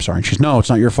 well, I'm sorry. And she goes, no, it's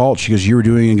not your fault. She goes, you were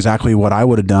doing exactly what I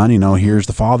would have done. Here's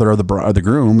the father of the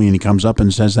groom. And he comes up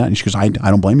and says that. And she goes, I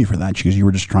don't blame you for that. She goes, you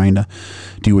were just trying to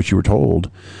do what you were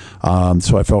told.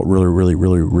 So I felt really, really,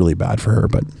 really, really bad for her.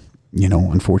 But,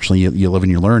 unfortunately, you live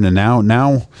and you learn. And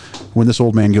now when this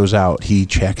old man goes out, he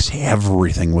checks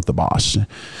everything with the boss. Yep.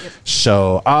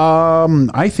 So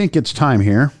I think it's time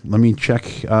here. Let me check.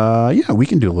 We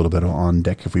can do a little bit on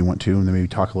deck if we want to, and then maybe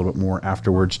talk a little bit more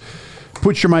afterwards.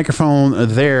 Put your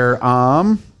microphone there.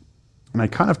 And I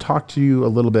kind of talked to you a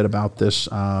little bit about this,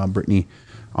 Brittany,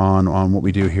 on what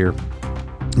we do here.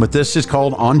 But this is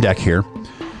called On Deck here.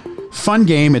 Fun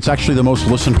game. It's actually the most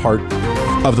listened part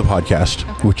of the podcast,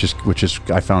 which is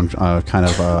I found kind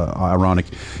of ironic.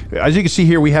 As you can see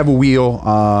here, we have a wheel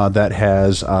that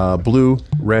has blue,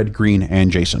 red, green, and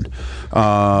Jason.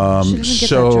 And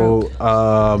then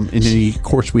of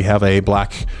course we have a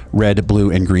black, red, blue,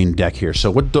 and green deck here.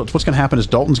 So what's going to happen is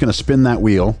Dalton's going to spin that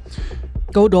wheel.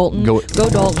 Go Dalton. Go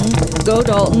Dalton. Go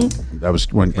Dalton. That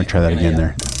was when try that again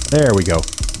there. There we go.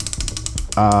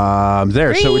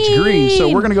 So it's green. So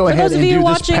we're going to go ahead and do this. Those of you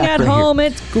watching at home,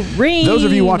 it's green. Those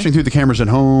of you watching through the cameras at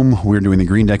home, we're doing the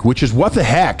green deck, which is what the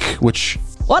heck, What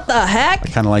the heck? I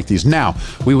kind of like these. Now,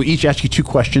 we will each ask you 2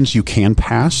 questions. You can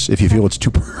pass if you feel it's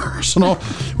too personal,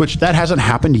 which that hasn't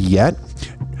happened yet.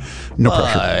 No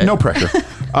pressure. No pressure.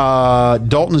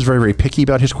 Dalton is very, very picky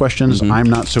about his questions. I'm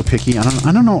not so picky. I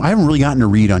don't know. I haven't really gotten a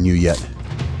read on you yet.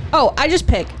 Oh, I just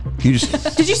pick. You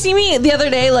just Did you see me the other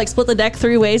day, split the deck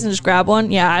 3 ways and just grab one?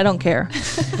 Yeah, I don't care.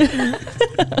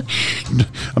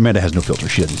 Amanda has no filter.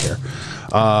 She doesn't care.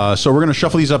 So we're going to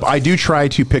shuffle these up. I do try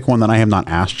to pick one that I have not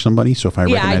asked somebody. So if I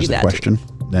recognize the question,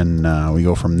 then we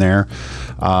go from there.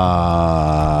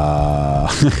 Not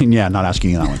asking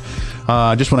you that one.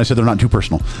 Just when I said they're not too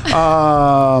personal.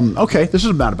 Okay, this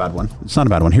is not a bad one. It's not a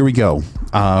bad one. Here we go.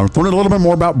 Learning a little bit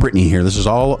more about Brittany here. This is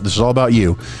all about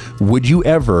you. Would you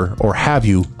ever, or have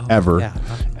you ever,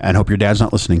 and hope your dad's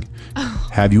not listening,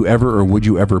 have you ever or would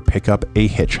you ever pick up a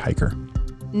hitchhiker?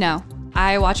 No.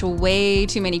 I watch way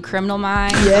too many Criminal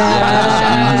Minds.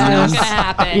 Yeah. It's not gonna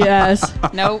happen. Yes.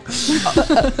 Nope.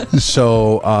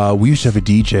 So we used to have a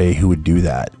DJ who would do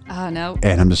that. No.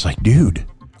 And I'm just like, dude,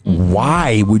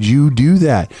 why would you do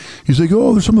that? He's like,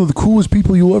 oh, they're some of the coolest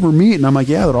people you'll ever meet. And I'm like,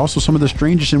 yeah, they're also some of the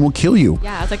strangest and will kill you.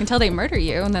 Yeah, it's like until they murder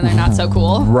you and then they're not so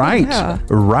cool. Right. Yeah.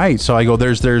 Right. So I go,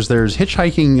 there's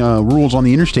hitchhiking rules on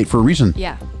the interstate for a reason.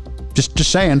 Yeah. Just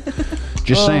saying.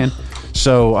 Just saying.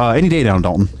 So any day down,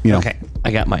 Dalton. Okay,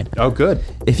 I got mine. Oh, good.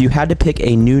 If you had to pick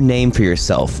a new name for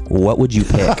yourself, what would you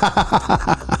pick?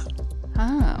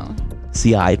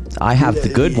 See, I have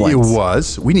the good ones. It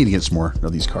was. We need to get some more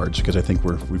of these cards because I think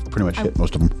we've pretty much hit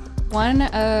most of them. One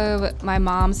of my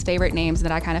mom's favorite names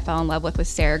that I kind of fell in love with was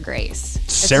Sarah Grace.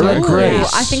 Sarah Ooh,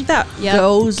 Grace. I think that Yep.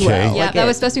 goes Okay. well. Yeah, Like that it-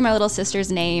 was supposed to be my little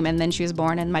sister's name, and then she was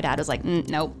born, and my dad was like,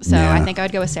 nope. So Yeah. I think I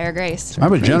would go with Sarah Grace. I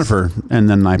was Jennifer, and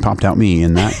then I popped out me,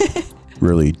 and that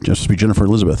really just to be Jennifer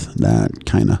Elizabeth. That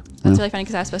kind of. That's really funny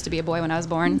because I was supposed to be a boy when I was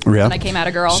born, Yeah. and I came out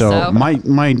a girl. So, So,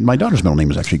 my daughter's middle name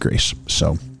is actually Grace.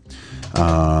 So,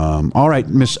 all right,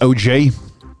 Miss OJ.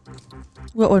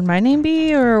 What would my name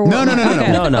be? Or No.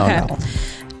 No.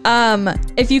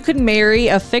 If you could marry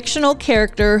a fictional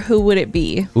character, who would it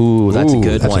be? Ooh, that's a Ooh,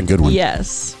 good that's one. a good one.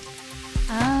 Yes.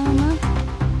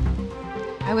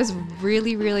 I was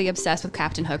really, really obsessed with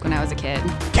Captain Hook when I was a kid.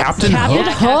 Captain Captain Hook.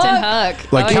 Yeah, Captain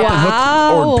Hook. Like Oh, Captain yeah.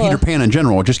 Hook or Wow. Peter Pan in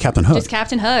general, or just Captain Hook. Just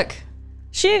Captain Hook.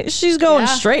 She's going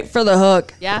Yeah. straight for the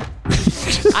hook. Yeah.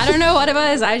 I don't know what it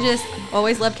was. I just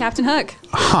always loved Captain Hook.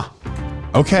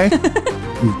 Okay.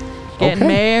 Getting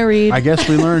married. I guess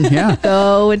we learned. Yeah.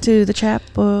 Go into the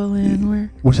chapel and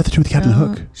we're What's that to do with Captain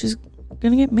Hook? she's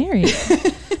gonna get married.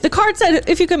 The card said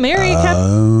if you could marry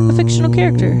a fictional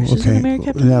character, she's gonna marry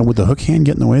Captain. Yeah, would the hook hand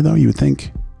get in the way though? You would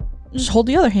think. Just hold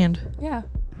the other hand Yeah.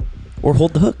 Or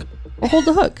hold the hook. or hold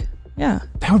the hook. Yeah.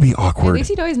 That would be At awkward. least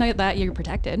you'd always know that you're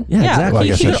protected. Yeah, exactly. Well, I he,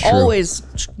 guess he that's could true. always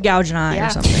gouge an eye Yeah. or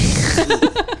something.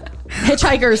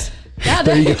 Hitchhikers. Yeah,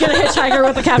 there you Get a hitchhiker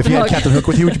with a If Captain you had Hook. Captain Hook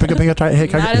with you, would you pick up a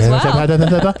hitchhiker? Might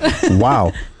as well.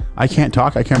 Wow. I can't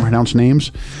talk. I can't pronounce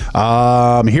names.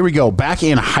 Here we go. Back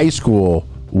in high school,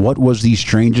 what was the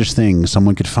strangest thing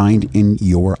someone could find in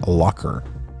your locker?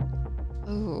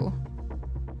 Ooh.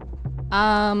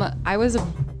 I was a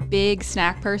big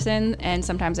snack person, and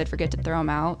sometimes I'd forget to throw them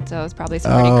out. So it was probably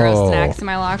some pretty gross snacks in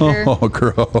my locker. Oh,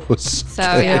 gross. So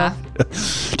yeah.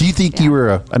 Do you think you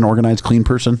were an organized, clean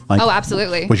person? Like, Oh,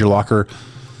 absolutely. was your locker?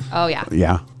 Oh yeah.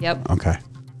 Yeah. Yep. Okay.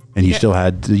 And you still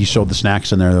had the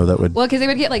snacks in there though that would. Well, because they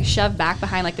would get like shoved back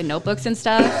behind like the notebooks and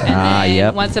stuff, and then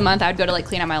yep. once a month I would go to like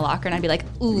clean out my locker, and I'd be like,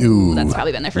 ooh, that's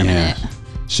probably been there for a minute.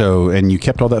 So, and you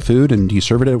kept all that food, and do you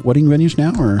serve it at wedding venues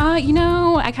now, or?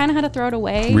 I kind of had to throw it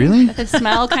away. Really? The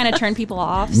smell kind of turned people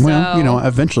off. Well, so.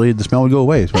 eventually the smell would go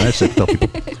away. Is what I said to tell people.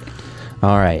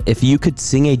 All right. If you could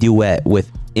sing a duet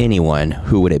with anyone,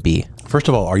 who would it be? First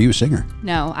of all, are you a singer?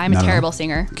 No, I'm Not a at terrible all.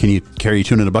 singer. Can you carry a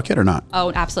tune in a bucket or not?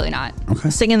 Oh, absolutely not. Okay.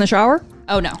 Sing in the shower?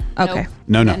 Oh no. Okay.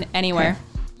 Nope. No. Anywhere.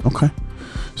 Okay.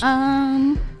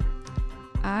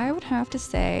 I would have to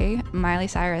say Miley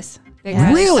Cyrus. Big Yes.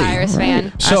 Miley Really? Cyrus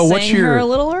fan. So I what's sang her your a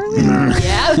little earlier?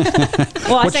 Yeah.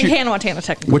 Well, I What's sang your- Hannah Montana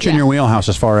technically. what's in your wheelhouse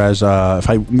as far as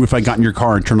if I got in your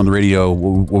car and turned on the radio,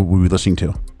 what would we be listening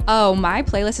to? Oh, my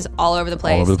playlist is all over the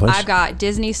place. over the place? I've got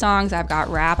Disney songs, I've got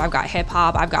rap, I've got hip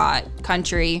hop, I've got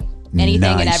country, anything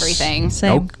and Nice. everything.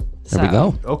 Same. There we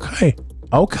go. Okay.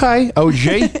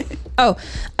 OJ. Oh,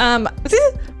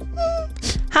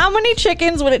 how many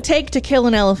chickens would it take to kill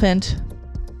an elephant?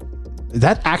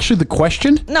 That actually the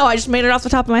question? No, I just made it off the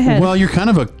top of my head. Well, you're kind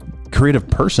of a creative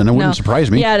person. It wouldn't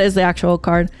surprise me. Yeah, it is the actual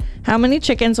card. How many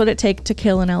chickens would it take to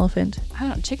kill an elephant? I don't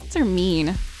know, chickens are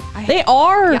mean. They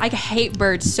are. I hate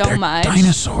birds so They're much.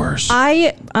 dinosaurs.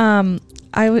 I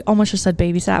almost just said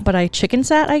babysat, but I chicken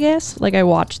sat, I guess. Like I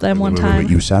watched them one Wait, time.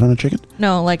 you sat on a chicken?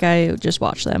 No, like I just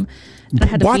watched them. And I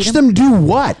had to Watch feed them do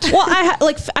what? Well, I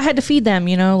had to feed them,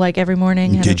 like every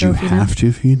morning. Had Did to go you feed have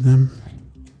to feed them?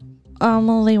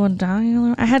 Well, they would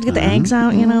die. I had to get the eggs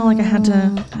out, like I had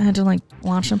to like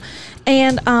wash them,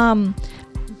 and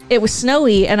it was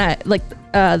snowy, and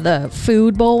the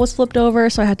food bowl was flipped over,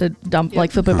 so I had to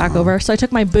flip it back over. So I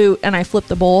took my boot and I flipped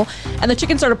the bowl, and the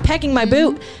chicken started pecking my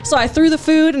boot. So I threw the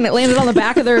food, and it landed on the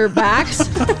back of their backs,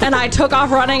 and I took off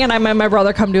running, and I made my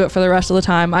brother come do it for the rest of the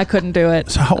time. I couldn't do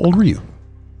it. So how old were you?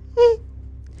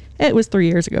 It was 3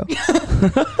 years ago,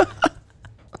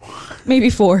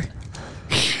 maybe 4.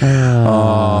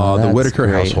 The that's Whitaker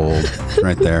great. household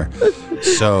right there.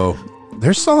 So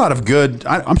there's a lot of good.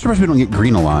 I'm surprised we don't get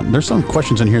green a lot. There's some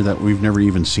questions in here that we've never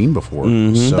even seen before.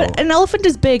 So But an elephant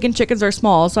is big and chickens are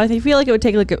small, so I feel like it would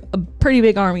take like a pretty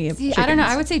big army of See, chickens. I don't know.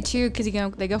 I would say 2 because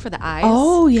they go for the eyes.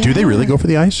 Oh yeah. do they really go for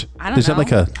the ice? I don't Is know. that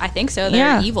like a? I think so. They're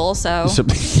Yeah. evil, so.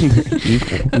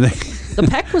 The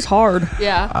peck was hard.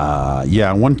 Yeah.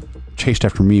 Yeah, one chased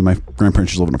after me. My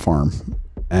grandparents used to live on a farm,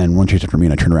 and one chased after me,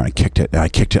 and I turned around and kicked it. And I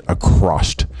kicked it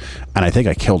across, and I think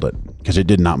I killed it because it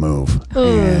did not move.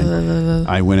 And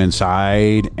I went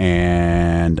inside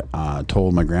and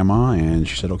told my grandma, and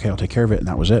she said, "Okay, I'll take care of it," and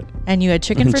that was it. And you had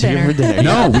chicken for dinner.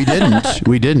 No, we didn't.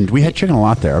 We didn't. We had chicken a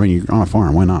lot there. I mean, you're on a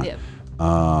farm. Why not? Yep.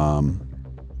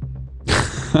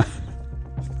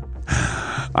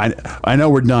 I know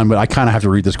we're done, but I kind of have to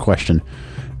read this question,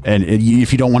 and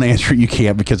if you don't want to answer it, you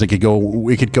can't because it could go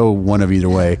one of either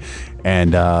way.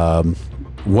 And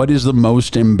What is the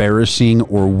most embarrassing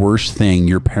or worst thing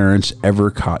your parents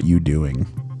ever caught you doing?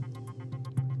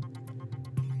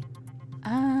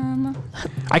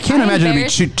 I can't imagine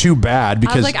it'd be too bad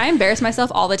because I was like, I embarrass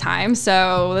myself all the time,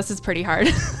 so this is pretty hard.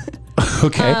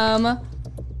 okay. I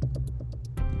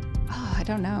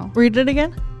don't know. Read it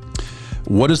again.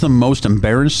 What is the most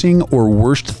embarrassing or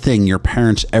worst thing your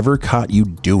parents ever caught you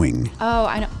doing? Oh,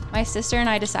 I know. My sister and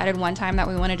I decided one time that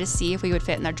we wanted to see if we would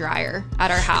fit in the dryer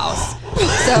at our house.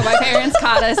 So my parents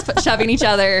caught us shoving each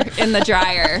other in the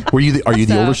dryer. Are you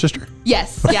the older sister?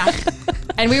 Yes, yeah.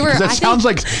 And we were. That sounds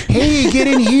like, hey, get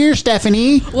in here,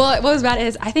 Stephanie. Well, what was bad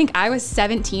is I think I was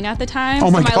 17 at the time. Oh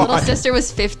my so my little God. sister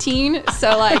was 15.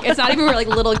 So like, it's not even we're like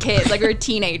little kids. Like we were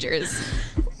teenagers.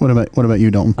 What about you,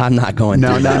 Dalton? I'm not going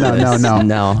No, through no, that no, list. no,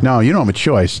 no, No. no. You don't have a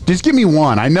choice. Just give me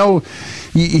one. I know,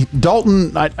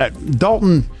 Dalton.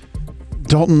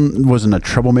 Dalton wasn't a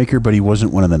troublemaker, but he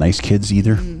wasn't one of the nice kids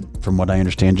either, from what I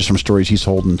understand, just from stories he's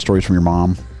told and stories from your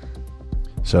mom.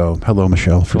 So, hello,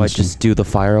 Michelle. Do I just do the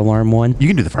fire alarm one? You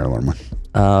can do the fire alarm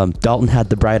one. Dalton had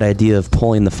the bright idea of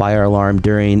pulling the fire alarm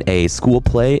during a school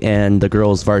play and the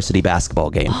girls' varsity basketball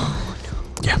game.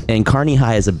 Yeah. And Kearney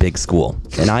High is a big school,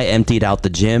 and I emptied out the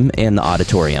gym and the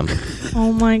auditorium.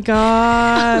 Oh my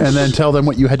gosh. And then tell them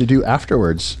what you had to do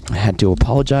afterwards. I had to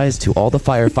apologize to all the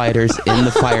firefighters in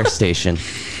the fire station.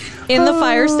 In the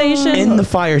fire station? In the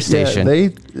fire station. Yeah,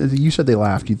 you said they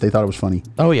laughed. They thought it was funny.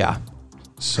 Oh, yeah.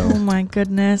 So, Oh my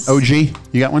goodness. OG,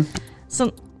 you got one?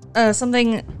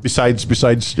 Something Besides,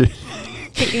 kicking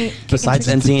Besides chickens.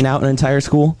 emptying out an entire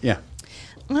school? yeah.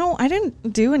 No, I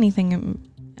didn't do anything.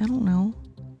 I don't know.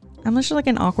 I'm just like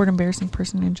an awkward, embarrassing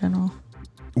person in general.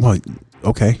 Well,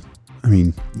 okay. I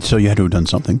mean, so you had to have done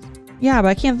something. Yeah, but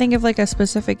I can't think of like a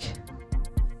specific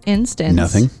instance.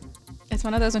 Nothing. It's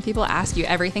one of those when people ask you,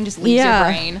 everything just leaves Yeah.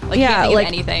 your brain. Like you Yeah, can't think like-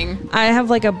 of anything. I have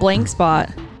like a blank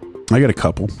spot I got a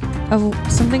couple. of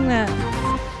something that.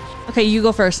 Okay, you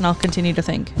go first, and I'll continue to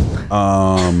think.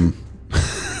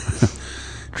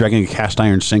 Dragging a cast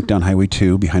iron sink down Highway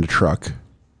 2 behind a truck.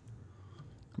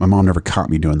 My mom never caught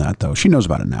me doing that, though. She knows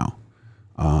about it now.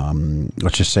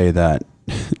 Let's just say that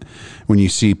when you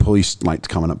see police lights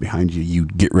coming up behind you, you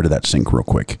get rid of that sink real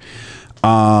quick.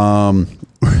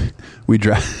 We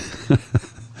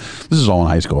This is all in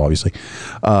high school, obviously.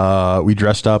 We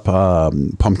dressed up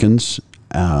pumpkins.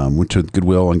 Went to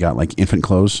Goodwill and got like infant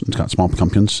clothes and got small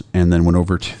pumpkins, and then went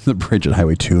over to the bridge at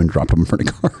Highway 2 and dropped them in front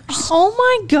of cars. Oh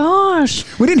my gosh!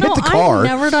 We didn't hit the car. I've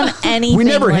never done anything. We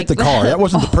never like hit the car. That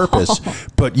wasn't the purpose. Oh.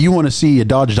 But you want to see a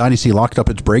Dodge Dynasty locked up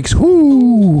its brakes?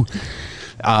 Whoo!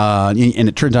 And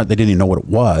it turns out they didn't even know what it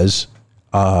was.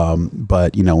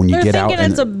 But you know, when you They're get out, thinking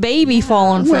it's a baby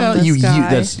falling well, from the sky.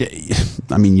 that's.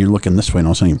 I mean, you're looking this way and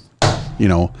all of a sudden, you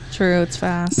know. True, it's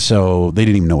fast. So they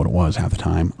didn't even know what it was half the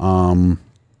time.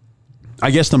 I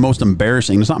guess the most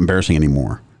embarrassing, it's not embarrassing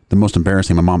anymore. The most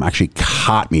embarrassing my mom actually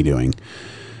caught me doing,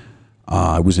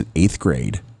 I was in 8th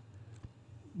grade,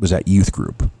 was at youth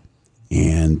group.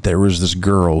 And there was this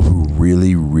girl who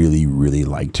really, really, really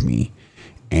liked me.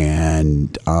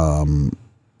 And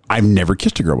I've never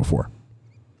kissed a girl before.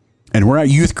 And we're at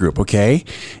youth group, okay?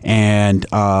 And,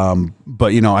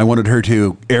 but, you know, I wanted her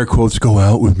to, air quotes, go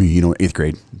out with me, you know, 8th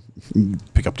grade.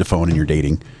 Pick up the phone and you're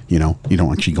dating, you know. You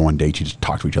don't actually go on dates, you just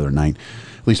talk to each other at night.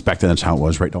 At least back then that's how it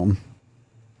was, right, Dalton?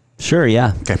 Sure,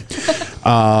 yeah. Okay.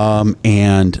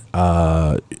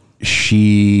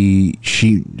 She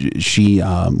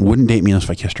wouldn't date me unless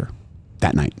I kissed her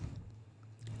that night.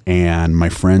 And my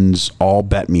friends all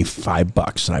bet me $5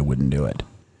 that I wouldn't do it.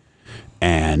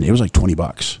 And it was like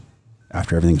 $20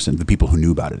 after everything was in, the people who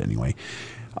knew about it anyway.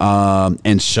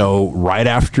 And so right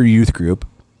after youth group,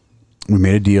 we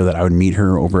made a deal that I would meet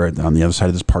her over on the other side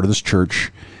of this part of this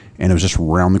church, and it was just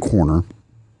around the corner.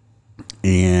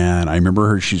 And I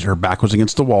remember her back was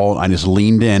against the wall. I just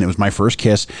leaned in. It was my first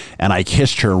kiss, and I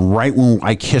kissed her. Right when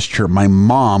I kissed her, my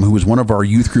mom, who was one of our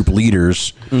youth group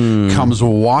leaders, comes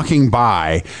walking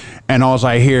by, and all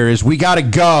I hear is, "We got to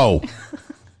go."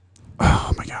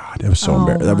 Oh my God. It was so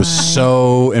embarrassing. That was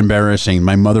so embarrassing.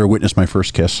 My mother witnessed my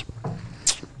first kiss.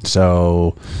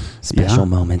 So Special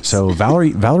moment. So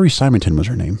Valerie Simonton was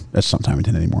her name. That's not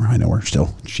Simonton anymore. I know her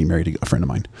still. She married a friend of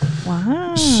mine.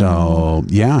 Wow. So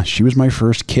yeah, she was my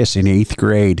first kiss in 8th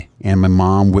grade, and my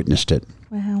mom witnessed it.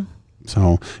 Wow.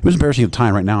 So it was embarrassing at the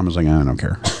time. Right now, I'm just like, I don't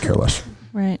care. Care less.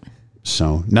 Right.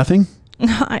 So nothing.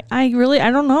 I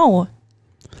don't know.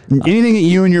 Anything that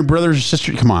you and your brothers or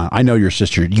sister? Come on, I know your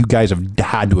sister. You guys have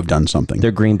had to have done something. They're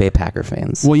Green Bay Packer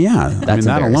fans. Well, yeah. I mean, That's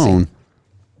that embarrassing. alone.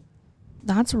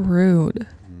 That's rude.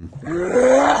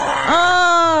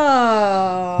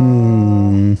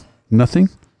 Oh. Nothing.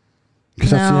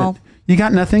 Because No. that's it. You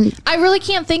got nothing? I really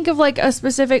can't think of like a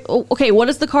specific. Okay, what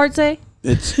does the card say?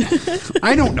 It's.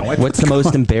 I don't know. What's the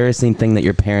most embarrassing thing that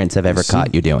your parents have ever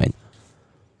caught you doing?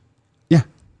 Yeah.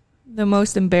 The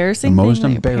most embarrassing. The most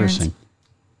thing that your embarrassing.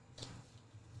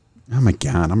 Oh my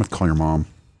God! I'm gonna call your mom.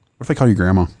 What if I call your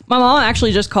grandma? My mom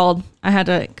actually just called. I had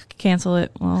to cancel it.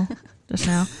 Well, just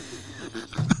now.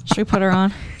 Should we put her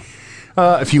on?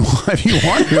 If you want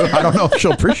to, I don't know if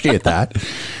she'll appreciate that.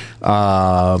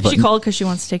 But She called because she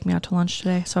wants to take me out to lunch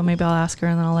today. So maybe I'll ask her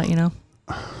and then I'll let you know.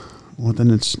 well,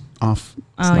 then it's off.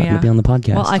 Oh Not yeah. gonna be on the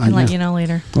podcast. Well, I can let yeah. you know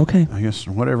later. Okay. I guess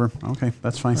whatever. Okay,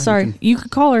 that's fine. Sorry, you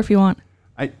could call her if you want.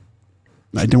 I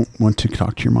don't want to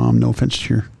talk to your mom. No offense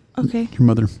to your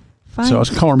mother. Fine. So I was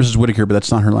gonna call her Mrs. Whitaker, but that's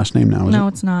not her last name now, is no, it?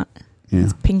 it's not. Yeah.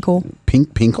 It's Pinkle.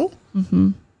 Pinkle?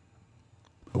 Mm-hmm.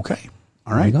 Okay.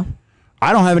 All right. There you go.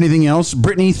 I don't have anything else.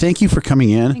 Brittany, thank you for coming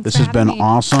in. Thanks this for has been having me.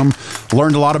 awesome.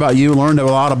 Learned a lot about you. Learned a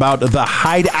lot about the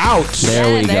Hideout.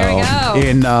 There we go.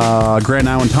 In Grand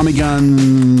Island. Tommy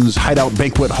Gunn's Hideout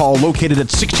Banquet Hall, located at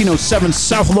 1607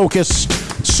 South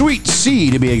Locust, Suite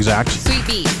C to be exact. Sweet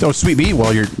B. Oh, Suite B.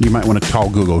 Well, you might want to call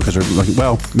Google because they're looking.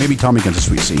 Well, maybe Tommy Gunn's a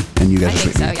Suite C, and you guys I are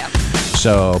think Suite so, B. yeah.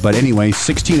 So, but anyway,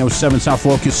 1607 South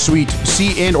Locust, Suite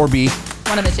C and or B.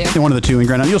 One of the two. One of the two in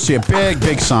Grand Island. You'll see a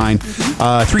big sign.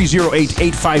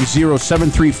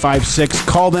 308-850-7356.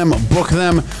 Call them, book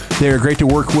them. They're great to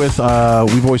work with.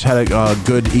 We've always had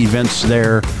good events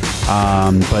there.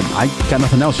 But I got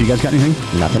nothing else. You guys got anything?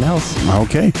 Nothing else.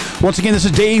 Okay. Once again, this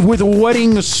is Dave with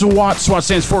Wedding SWAT. SWAT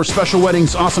stands for Special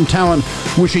Weddings, Awesome Talent.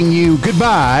 Wishing you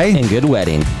goodbye. And good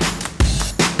wedding.